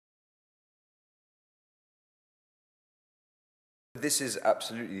This is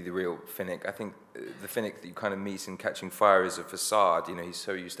absolutely the real Finnick. I think the Finnick that you kind of meet in Catching Fire is a facade. You know, he's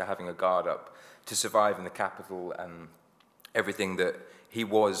so used to having a guard up to survive in the capital and everything that he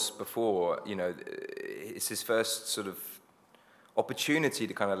was before. You know, it's his first sort of opportunity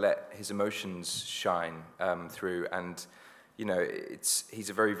to kind of let his emotions shine through. And, you know, he's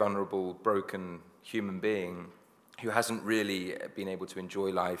a very vulnerable, broken human being who hasn't really been able to enjoy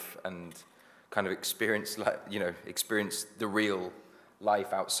life and kind of experience the real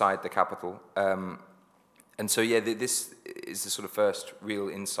life outside the capital. And so, yeah, this is the sort of first real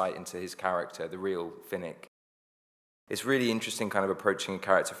insight into his character, the real Finnick. It's really interesting kind of approaching a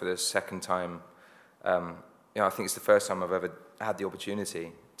character for the second time. You know, I think it's the first time I've ever had the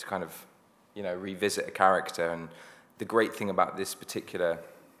opportunity to kind of, you know, revisit a character. And the great thing about this particular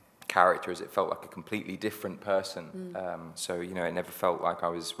character is it felt like a completely different person. So, you know, it never felt like I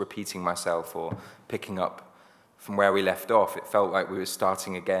was repeating myself or picking up from where we left off. It felt like we were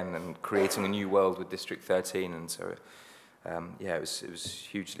starting again and creating a new world with District 13. And so, yeah, it was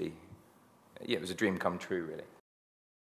hugely, yeah, it was a dream come true, really.